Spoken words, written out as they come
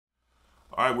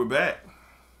All right, we're back.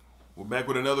 We're back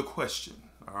with another question.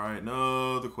 All right,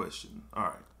 another question. All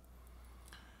right.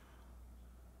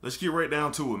 Let's get right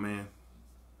down to it, man.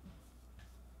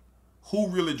 Who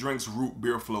really drinks root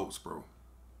beer floats, bro?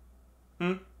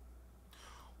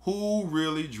 Who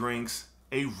really drinks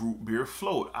a root beer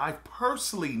float? I've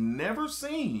personally never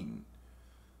seen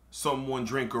someone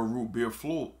drink a root beer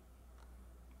float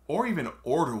or even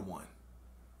order one.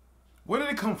 Where did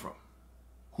it come from?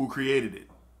 Who created it?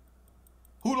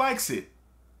 Who likes it?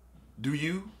 Do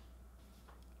you?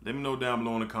 Let me know down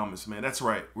below in the comments, man. That's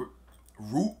right.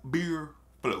 Root beer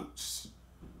floats.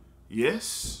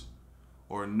 Yes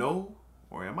or no?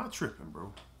 Or am I tripping,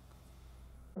 bro?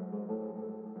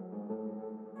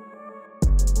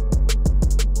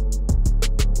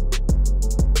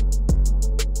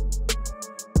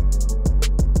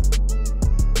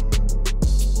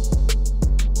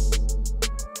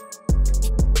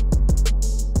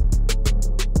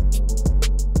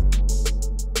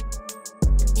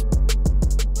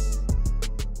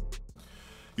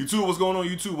 YouTube, what's going on,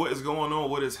 YouTube? What is going on?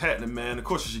 What is happening, man? Of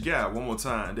course, it's your guy, one more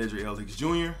time, Dedrick LX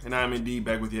Jr., and I'm indeed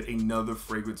back with yet another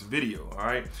fragrance video, all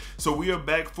right? So we are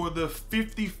back for the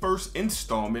 51st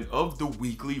installment of the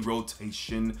weekly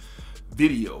rotation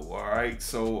video, all right?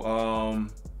 So,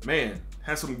 man,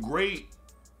 had some great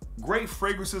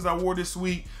fragrances I wore this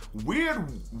week. Weird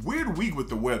week with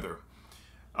the weather.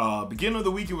 Beginning of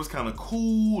the week, it was kind of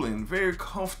cool and very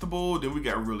comfortable. Then we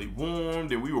got really warm.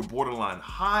 Then we were borderline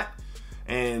hot.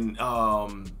 And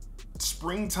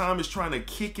springtime is trying to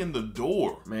kick in the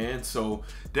door, man. So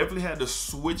definitely had to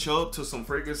switch up to some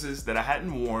fragrances that I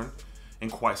hadn't worn in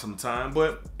quite some time,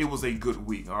 but it was a good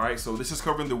week. All right, so this is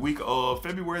covering the week of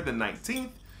February the 19th.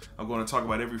 I'm going to talk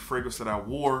about every fragrance that I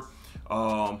wore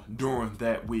during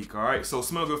that week. All right, so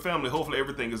Smell Good family, hopefully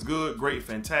everything is good, great,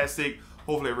 fantastic.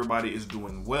 Hopefully everybody is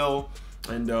doing well.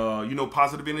 And you know,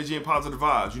 positive energy and positive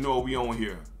vibes. You know what we on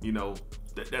here. You know,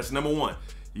 that's number one.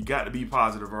 You got to be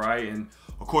positive, all right? And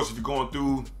of course, if you're going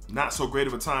through not so great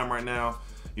of a time right now,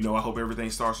 you know, I hope everything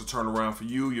starts to turn around for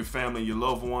you, your family, your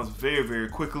loved ones very, very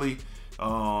quickly.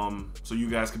 So you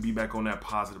guys can be back on that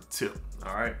positive tip,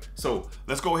 all right? So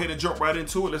let's go ahead and jump right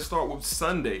into it. Let's start with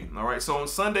Sunday, all right? So on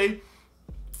Sunday,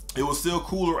 it was still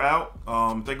cooler out.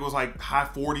 I think it was like high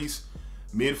 40s,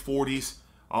 mid 40s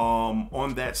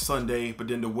on that Sunday, but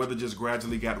then the weather just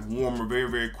gradually got warmer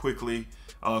very, very quickly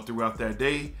throughout that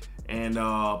day. And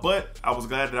but I was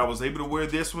glad that I was able to wear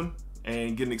this one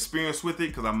and get an experience with it,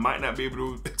 because I might not be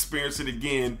able to experience it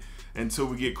again until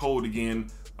we get cold again.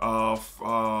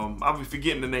 I'll be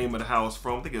forgetting the name of the house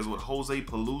from, I think it's what, Jose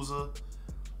Palooza.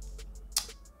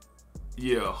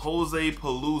 Yeah, Jose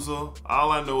Palooza.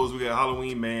 All I know is we got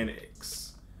Halloween Man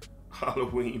X.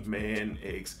 Halloween Man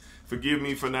X. Forgive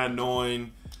me for not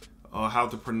knowing how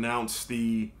to pronounce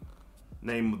the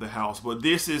name of the house, but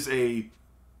this is a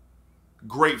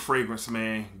great fragrance,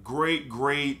 man. Great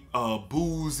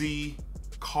boozy,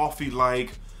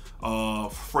 coffee-like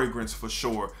fragrance for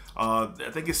sure. I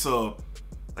think it's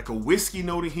like a whiskey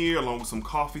note in here, along with some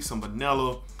coffee, some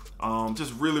vanilla.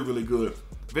 Just really good.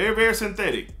 Very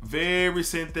synthetic. Very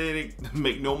synthetic.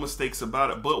 Make no mistakes about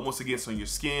it. But once again, it's on your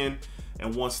skin,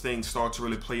 and once things start to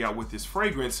really play out with this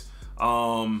fragrance,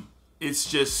 it's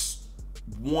just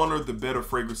one of the better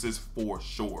fragrances for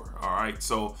sure. All right.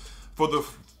 So for the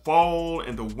fall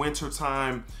and the winter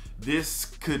time, this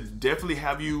could definitely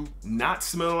have you not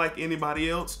smelling like anybody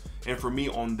else. And for me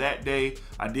on that day,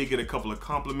 I did get a couple of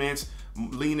compliments,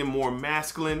 leaning more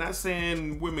masculine. Not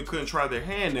saying women couldn't try their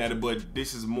hand at it, but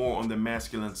this is more on the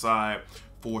masculine side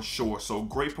for sure. So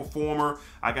great performer.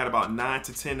 I got about 9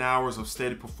 to 10 hours of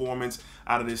steady performance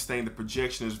out of this thing. The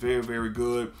projection is very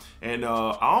good. And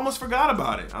I almost forgot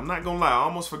about it. I'm not gonna lie, I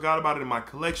almost forgot about it in my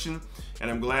collection.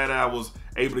 And I'm glad I was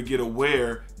able to get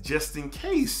aware just in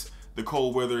case the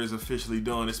cold weather is officially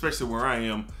done, especially where I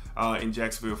am in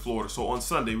Jacksonville, Florida. So on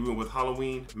Sunday, we went with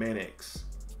Halloween Man X.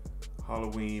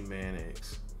 Halloween Man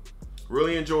X.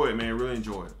 Really enjoy it, man, really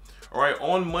enjoy it. All right,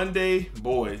 on Monday,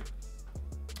 boy,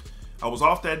 I was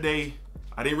off that day.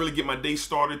 I didn't really get my day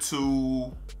started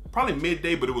to probably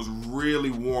midday, but it was really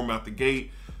warm out the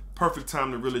gate. Perfect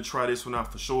time to really try this one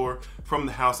out for sure. From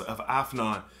the house of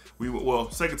Afnan. We went, well,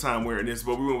 second time wearing this,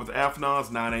 but we went with Afnan's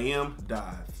 9 a.m.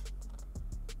 dive.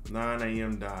 9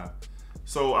 a.m. dive.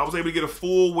 So I was able to get a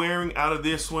full wearing out of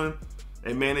this one,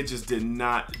 and man, it just did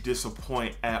not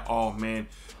disappoint at all, man.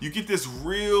 You get this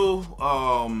real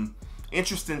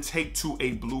interesting take to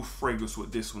a blue fragrance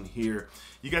with this one here.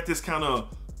 You got this kind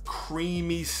of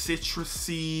creamy,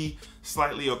 citrusy,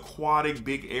 slightly aquatic,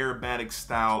 big aromatic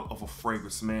style of a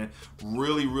fragrance, man.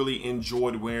 Really, really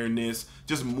enjoyed wearing this.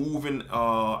 Just moving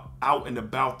out and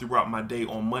about throughout my day.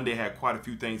 On Monday, I had quite a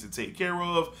few things to take care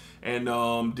of, and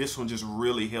this one just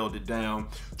really held it down.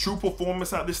 True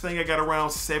performance out this thing, I got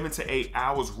around 7 to 8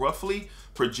 hours roughly.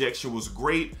 Projection was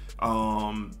great.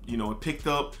 You know, it picked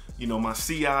up, you know, my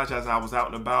sillage as I was out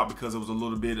and about because it was a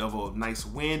little bit of a nice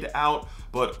wind out.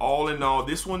 But all in all,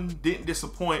 this one didn't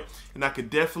disappoint, and I could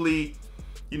definitely,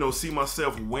 you know, see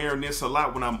myself wearing this a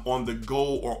lot when I'm on the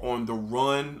go or on the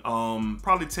run.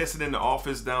 Probably test it in the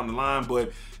office down the line,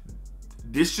 but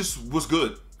this just was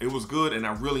good. It was good, and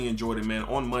I really enjoyed it, man.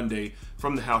 On Monday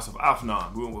from the house of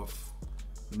Afnan, we went with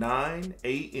 9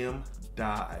 a.m.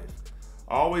 dive.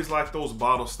 I always like those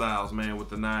bottle styles, man, with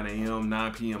the 9 a.m.,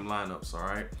 9 p.m. lineups, all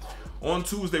right? On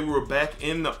Tuesday, we were back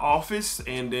in the office,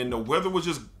 and then the weather was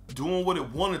just doing what it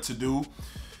wanted to do.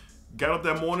 Got up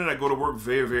that morning, I go to work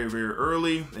very, very, very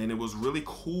early, and it was really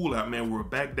cool out, man. We were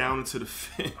back down into the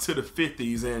to the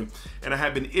 50s, and I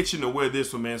had been itching to wear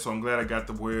this one, man, so I'm glad I got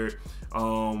to wear it.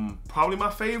 Probably my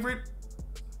favorite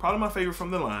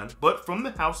from the line, but from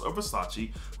the house of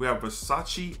Versace, we have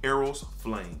Versace Eros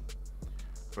Flame.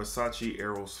 Versace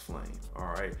Eros Flame. All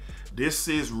right, this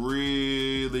is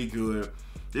really good.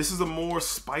 This is a more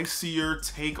spicier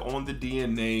take on the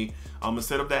DNA.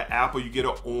 Instead of that apple, you get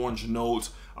an orange note,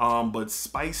 but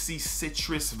spicy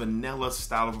citrus vanilla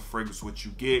style of a fragrance what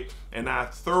you get, and I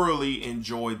thoroughly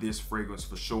enjoy this fragrance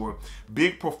for sure.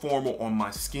 Big performer on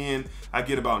my skin. I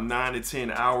get about 9 to 10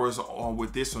 hours on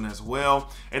with this one as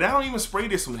well, and I don't even spray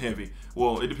this one heavy.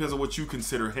 Well, it depends on what you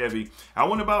consider heavy. I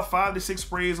went about 5 to 6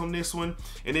 sprays on this one,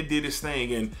 and it did its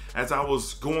thing. And as I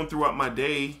was going throughout my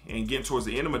day and getting towards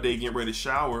the end of my day, getting ready to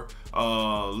shower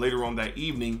later on that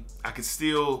evening, I could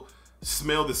still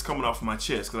smell this coming off my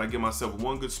chest, because I give myself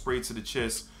one good spray to the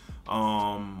chest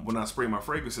when I spray my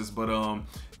fragrances. But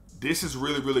this is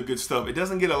really, really good stuff. It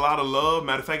doesn't get a lot of love.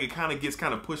 Matter of fact, it kind of gets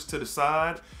pushed to the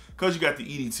side, because you got the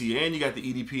EDT and you got the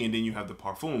EDP, and then you have the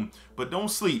parfum. But don't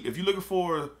sleep. If you're looking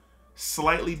for a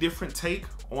slightly different take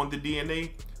on the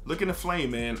DNA, look in the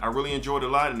Flame, man. I really enjoyed it a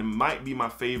lot, and it might be my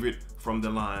favorite from the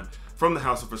line. From the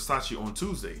house of Versace on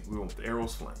Tuesday, we went with the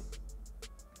Eros Flame.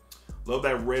 Love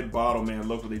that red bottle, man.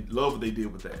 Love what they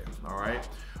did with that. All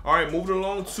right, moving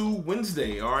along to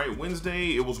Wednesday. All right,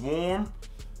 Wednesday, it was warm.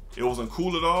 It wasn't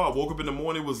cool at all. I woke up in the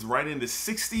morning, it was right in the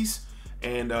 60s,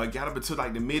 and got up into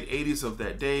like the mid 80s of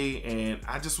that day, and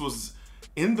I just was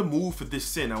in the mood for this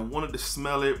scent. I wanted to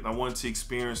smell it, I wanted to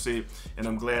experience it, and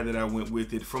I'm glad that I went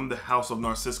with it. From the house of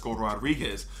Narcisco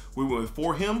Rodriguez, we went with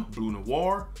For Him, Bleu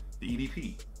Noir, the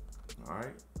EDP. All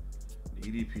right,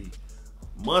 the EDP.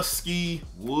 Musky,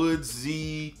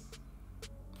 woodsy,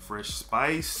 fresh,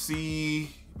 spicy.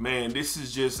 Man, this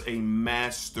is just a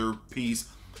masterpiece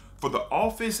for the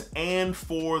office and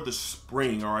for the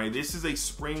spring. All right, this is a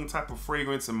spring type of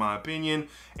fragrance in my opinion,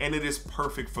 and it is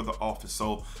perfect for the office.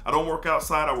 So I don't work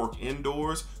outside, I work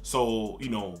indoors. So, you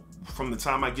know, from the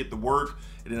time I get to work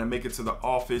and then I make it to the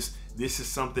office, this is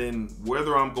something,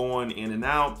 whether I'm going in and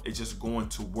out, it's just going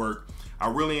to work. I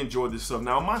really enjoyed this stuff.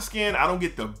 Now, on my skin, I don't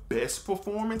get the best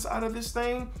performance out of this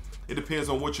thing. It depends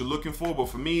on what you're looking for, but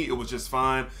for me, it was just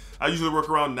fine. I usually work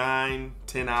around 9,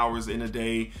 10 hours in a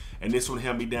day, and this one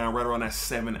held me down right around that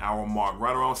 7-hour mark.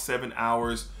 Right around 7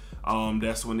 hours,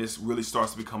 that's when this really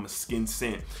starts to become a skin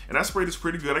scent. And I spray this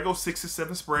pretty good. I go 6 to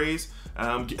 7 sprays.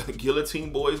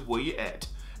 Guillotine boys, where you at?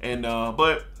 And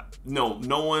but no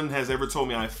one has ever told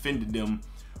me I offended them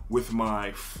with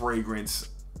my fragrance,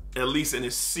 at least in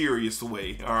a serious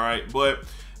way. All right, but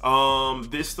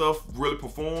this stuff really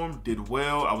performed, did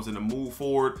well. I was in the mood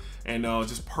for it, and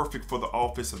just perfect for the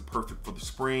office and perfect for the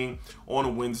spring on a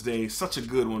Wednesday. Such a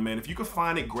good one, man. If you can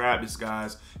find it, grab this,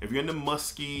 guys. If you're into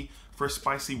musky, fresh,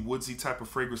 spicy, woodsy type of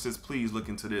fragrances, please look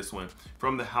into this one.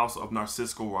 From the house of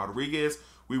Narcisco Rodriguez,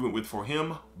 we went with For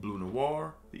Him, Bleu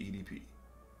Noir, the EDP.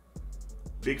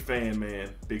 Big fan, man.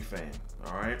 Big fan.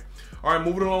 All right,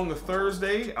 moving along to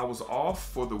Thursday. I was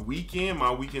off for the weekend.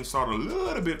 My weekend started a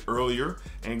little bit earlier.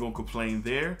 Ain't gonna complain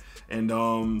there. And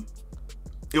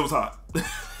it was hot.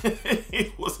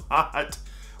 It was hot.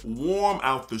 Warm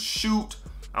out the chute.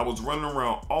 I was running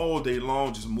around all day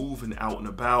long, just moving out and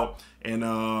about. And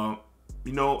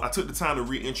you know, I took the time to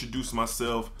reintroduce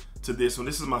myself to this one.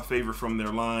 This is my favorite from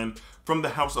their line. From the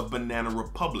house of Banana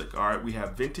Republic. All right, we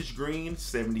have Vintage Green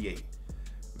 78.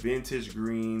 Vintage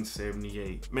Green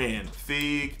 78. Man,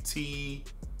 fig, tea,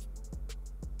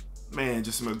 man,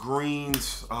 just some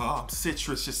greens,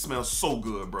 citrus just smells so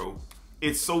good, bro.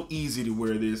 It's so easy to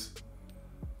wear this.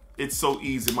 It's so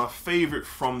easy. My favorite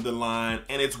from the line,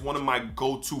 and it's one of my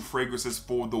go-to fragrances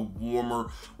for the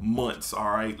warmer months, all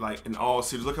right? Like, in all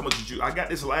seriousness, look how much juice. I got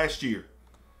this last year,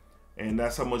 and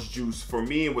that's how much juice for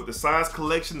me. And with the size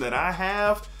collection that I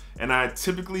have, and I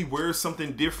typically wear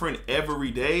something different every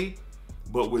day,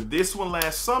 but with this one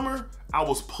last summer, I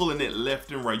was pulling it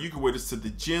left and right. You can wear this to the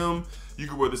gym. You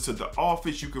can wear this to the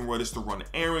office. You can wear this to run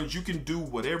errands. You can do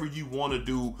whatever you want to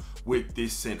do with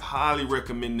this scent. Highly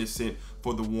recommend this scent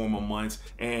for the warmer months.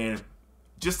 And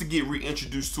just to get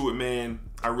reintroduced to it, man,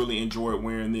 I really enjoyed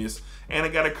wearing this. And I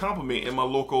got a compliment in my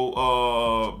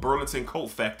local Burlington Coat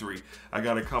Factory. I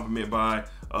got a compliment by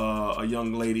a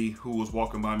young lady who was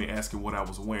walking by me asking what I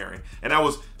was wearing. And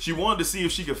she wanted to see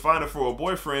if she could find it for a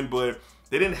boyfriend, but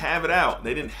they didn't have it out.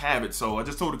 They didn't have it, so I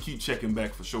just told her to keep checking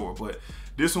back for sure. But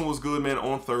this one was good, man,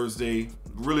 on Thursday.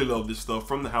 Really love this stuff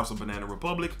from the House of Banana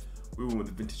Republic. We went with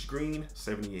the Vintage Green,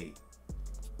 78.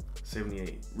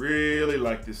 78. Really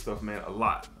like this stuff, man, a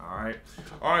lot, all right?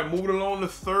 All right, moving along to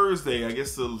Thursday. I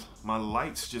guess my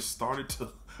lights just started to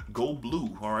go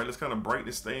blue. All right, let's kind of brighten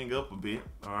this thing up a bit,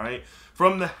 all right?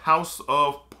 From the House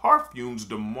of Parfums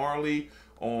de Marly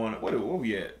on, where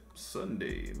we at?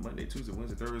 Sunday, Monday, Tuesday,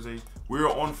 Wednesday, Thursday. We're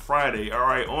on Friday. All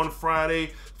right, on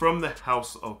Friday from the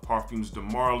House of Parfums de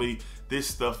Marly. This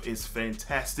stuff is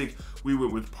fantastic. We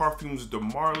went with Parfums de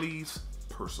Marly's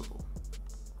Percival.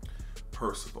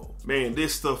 Man,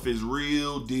 this stuff is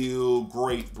real deal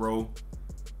great, bro.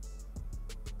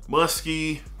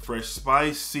 Musky, fresh,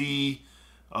 spicy,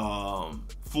 florals,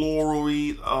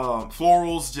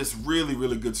 just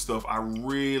really good stuff. I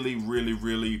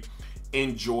really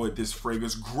enjoyed this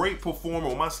fragrance. Great performer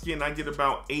on my skin. I get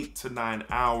about 8 to 9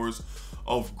 hours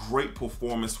of great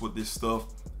performance with this stuff,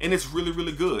 and it's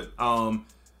really good.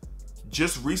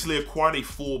 Just recently acquired a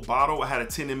full bottle. I had a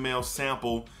 10 ml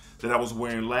sample that I was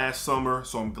wearing last summer,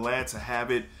 so I'm glad to have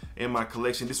it in my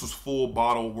collection. This was full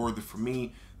bottle worthy for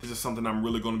me. This is something I'm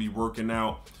really going to be working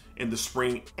out in the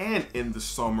spring and in the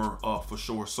summer for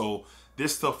sure. So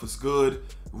this stuff is good.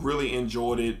 Really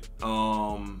enjoyed it.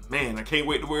 Man, I can't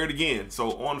wait to wear it again.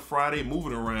 So on Friday,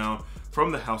 moving around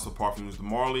from the House of Parfums de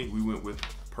Marly, we went with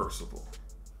Percival.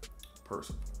 All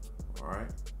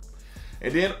right.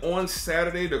 And then on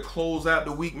Saturday, to close out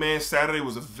the week, man, Saturday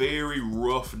was a very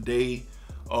rough day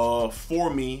for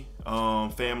me,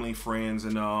 family, friends,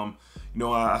 and I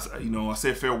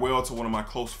said farewell to one of my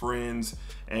close friends,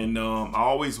 and I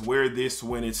always wear this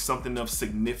when it's something of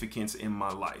significance in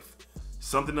my life.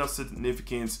 Something of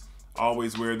significance, I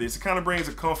always wear this. It kind of brings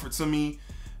a comfort to me.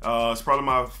 It's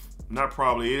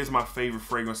probably it is my favorite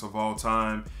fragrance of all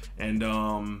time, and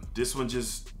this one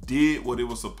just did what it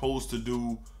was supposed to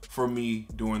do for me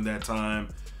during that time.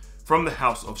 From the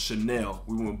House of Chanel,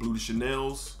 we went Bleu de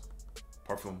Chanel's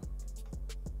Parfum.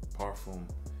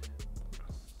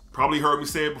 Probably heard me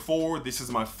say it before. This is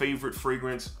my favorite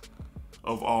fragrance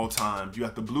of all time. You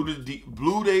got the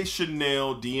Bleu de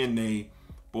Chanel DNA,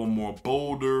 but more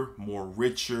bolder, more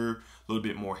richer, a little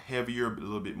bit more heavier, a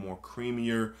little bit more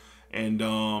creamier, and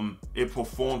it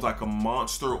performs like a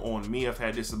monster on me. I've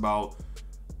had this about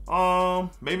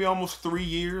maybe almost 3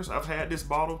 years. I've had this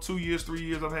bottle. 2 years, 3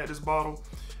 years I've had this bottle,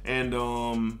 and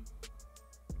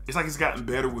it's like it's gotten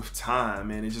better with time,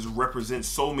 and it just represents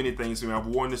so many things to me. I've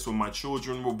worn this when my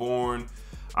children were born.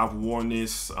 I've worn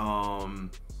this on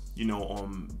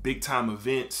big time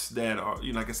events that are,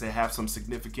 like I said, have some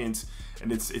significance,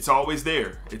 and it's always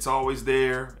there. It's always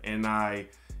there, and I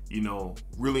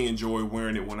really enjoy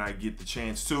wearing it when I get the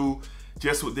chance to.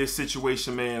 Just with this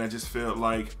situation, man, I just felt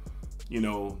like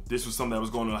this was something that was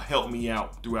going to help me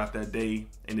out throughout that day,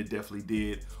 and it definitely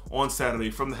did. On Saturday,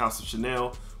 from the House of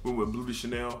Chanel, we went Bleu de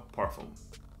Chanel Parfum.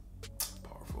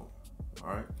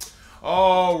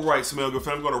 All right, Smell Good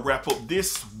family, I'm going to wrap up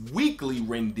this weekly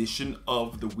rendition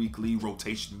of the weekly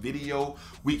rotation video,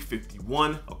 week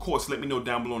 51. Of course, let me know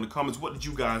down below in the comments, what did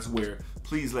you guys wear?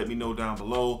 Please let me know down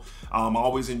below. I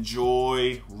always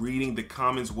enjoy reading the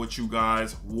comments, what you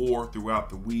guys wore throughout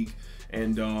the week.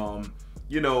 And,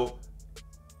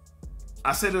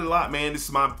 I said it a lot, man. This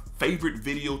is my favorite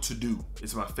video to do.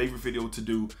 It's my favorite video to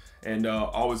do. And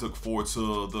always look forward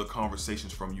to the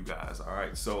conversations from you guys. All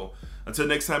right. So until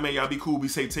next time, man, y'all be cool, be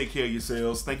safe, take care of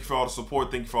yourselves. Thank you for all the support.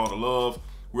 Thank you for all the love.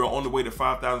 We're on the way to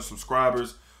 5,000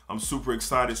 subscribers. I'm super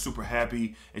excited, super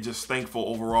happy, and just thankful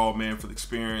overall, man, for the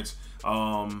experience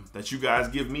that you guys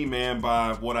give me, man,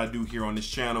 by what I do here on this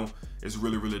channel. It's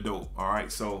really dope. All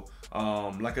right. So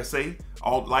like I say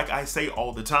all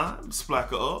the time,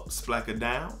 splacker up, splacker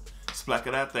down,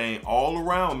 splacker that thing all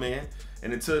around, man.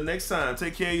 And until next time,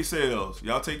 take care of yourselves.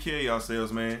 Y'all take care of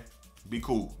yourselves, man. Be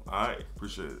cool. All right.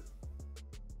 Appreciate it.